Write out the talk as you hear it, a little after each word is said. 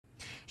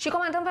Și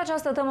comentăm pe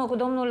această temă cu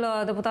domnul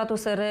deputat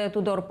USR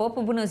Tudor Pop.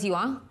 Bună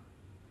ziua!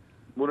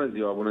 Bună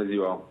ziua, bună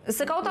ziua!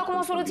 Se caută acum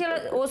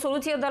o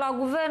soluție de la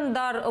guvern,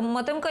 dar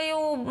mă tem că e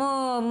o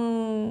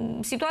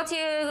situație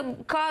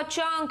ca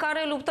cea în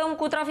care luptăm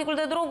cu traficul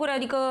de droguri.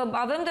 Adică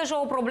avem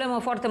deja o problemă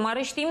foarte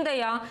mare, știm de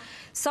ea,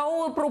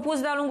 s-au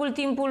propus de-a lungul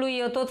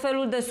timpului tot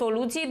felul de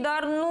soluții,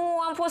 dar nu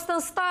am fost în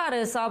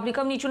stare să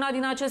aplicăm niciuna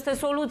din aceste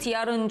soluții.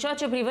 Iar în ceea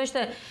ce privește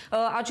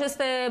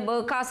aceste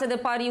case de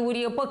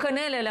pariuri,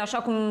 păcănelele,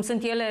 așa cum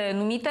sunt ele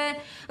numite,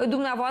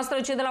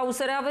 dumneavoastră, cei de la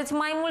USR, aveți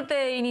mai multe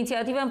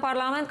inițiative în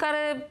Parlament care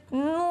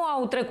nu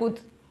au trecut.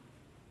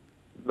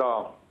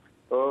 Da.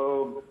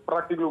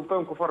 Practic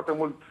luptăm cu foarte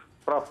mult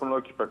praf în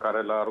ochi pe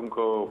care le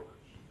aruncă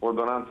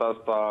ordonanța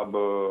asta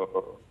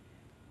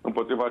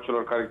împotriva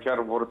celor care chiar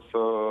vor să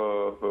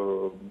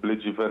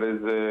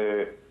legifereze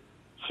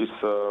și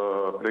să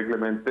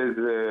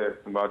reglementeze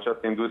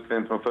această industrie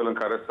într-un fel în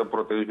care să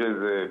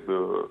protejeze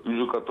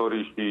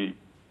jucătorii și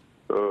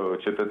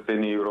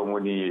cetățenii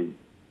României.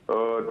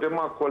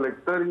 Tema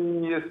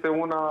colectării este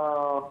una,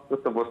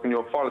 să vă spun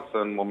eu, falsă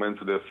în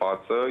momentul de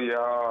față.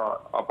 Ea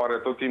apare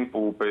tot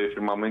timpul pe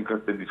firmament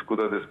când se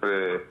discută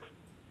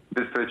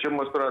despre ce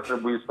măsuri ar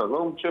trebui să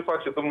luăm. Ce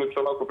face domnul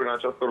Ciolacu prin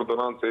această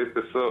ordonanță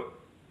este să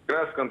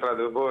crească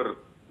într-adevăr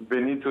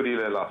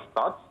veniturile la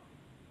stat,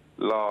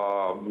 la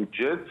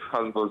buget,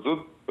 ați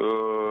văzut,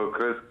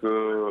 cresc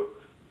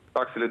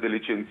taxele de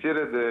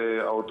licențiere,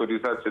 de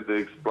autorizație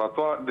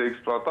de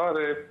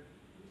exploatare,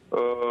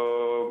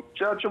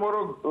 ceea ce, mă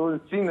rog, în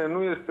sine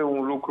nu este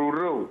un lucru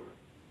rău,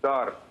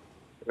 dar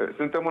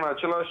suntem în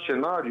același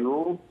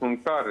scenariu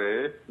în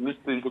care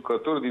niște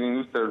jucători din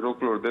industria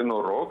jocurilor de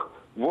noroc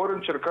vor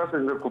încerca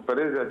să-și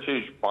recupereze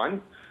acești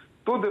bani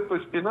tot de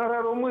pe spinarea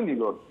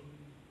românilor.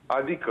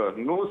 Adică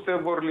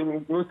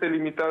nu se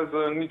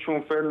limitează în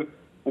niciun fel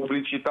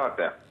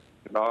publicitatea,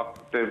 da?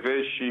 TV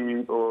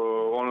și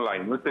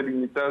online.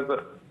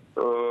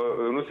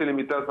 Nu se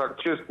limitează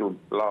accesul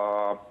la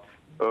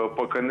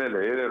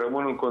păcănele. Ele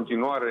rămân în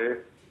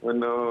continuare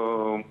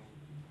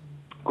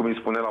cum îi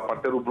spune, la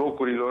parterul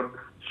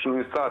blocurilor și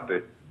în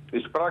sate.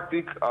 Deci,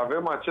 practic,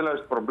 avem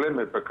aceleași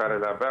probleme pe care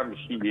le aveam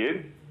și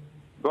ieri,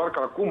 doar că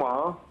acum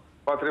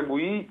va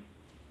trebui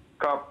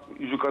ca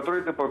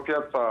jucătorii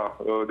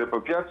de pe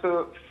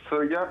piață să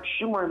ia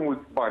și mai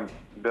mulți bani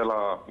de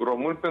la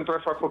români pentru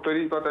a-și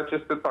acoperi toate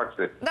aceste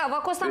taxe. Da, va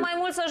costa mai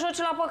mult să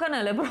joci la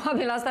păcănele.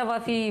 Probabil asta va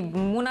fi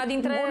una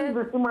dintre vor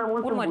investi mai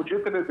mult în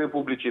bugetele de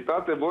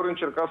publicitate, vor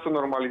încerca să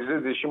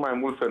normalizeze și mai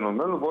mult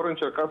fenomenul, vor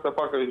încerca să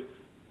facă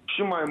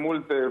și mai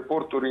multe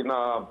eforturi în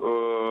a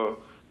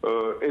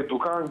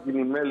educa, în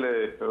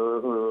ghilimele,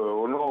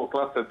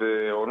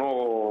 o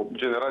nouă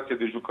generație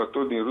de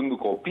jucători din rândul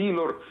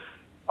copiilor.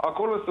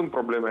 Acolo sunt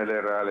problemele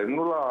reale,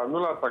 nu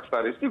la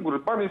taxare. Sigur,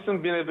 banii sunt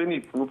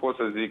bineveniți, nu pot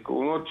să zic.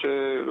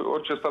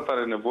 Orice stat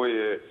are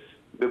nevoie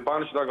de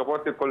bani și dacă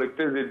poate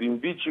colecteze din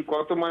vicii, cu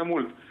atât mai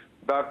mult.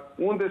 Dar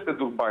unde se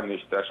duc banii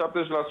ăștia?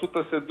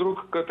 70% se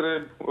duc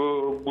către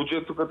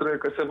bugetul,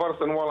 că se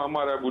varsă numai la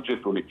marea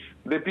bugetului.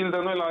 De pildă,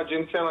 noi la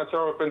Agenția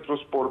Națională pentru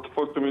Sport,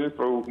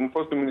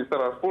 fostul Minister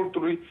al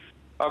Sportului,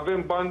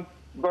 avem bani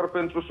doar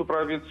pentru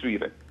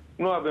supraviețuire.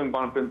 Nu avem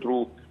bani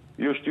pentru,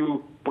 eu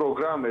știu,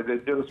 programe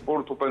de gen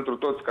Sportul pentru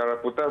toți, care ar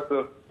putea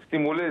să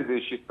stimuleze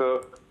și să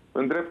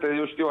îndrepte,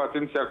 eu știu,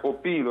 atenția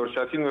copiilor și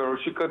a tinerilor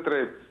și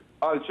către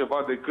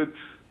altceva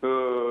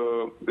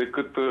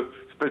decât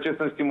spre ce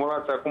sunt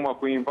stimulați acum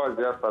cu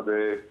invazia asta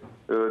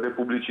de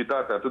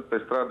publicitate, atât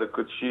pe stradă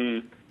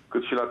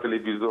cât și la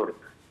televizor.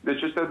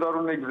 Deci este doar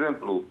un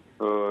exemplu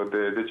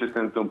de ce se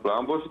întâmplă.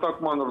 Am văzut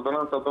acum în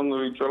ordonanța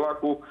domnului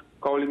Ciolacu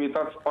că au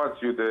limitat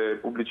spațiul de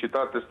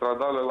publicitate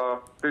stradală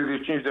la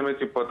 35 de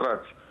metri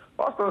pătrați.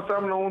 Asta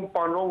înseamnă un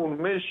panou, un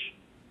meș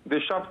de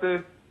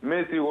 7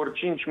 metri ori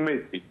 5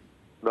 metri.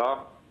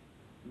 Da?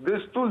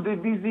 Destul de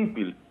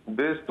vizibil.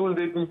 Destul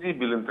de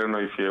vizibil între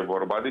noi fie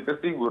vorba. Adică,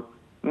 sigur,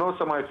 nu o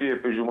să mai fie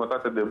pe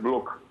jumătate de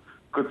bloc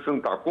cât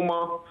sunt acum,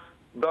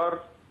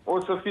 dar o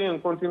să fie în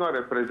continuare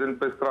prezent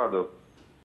pe stradă.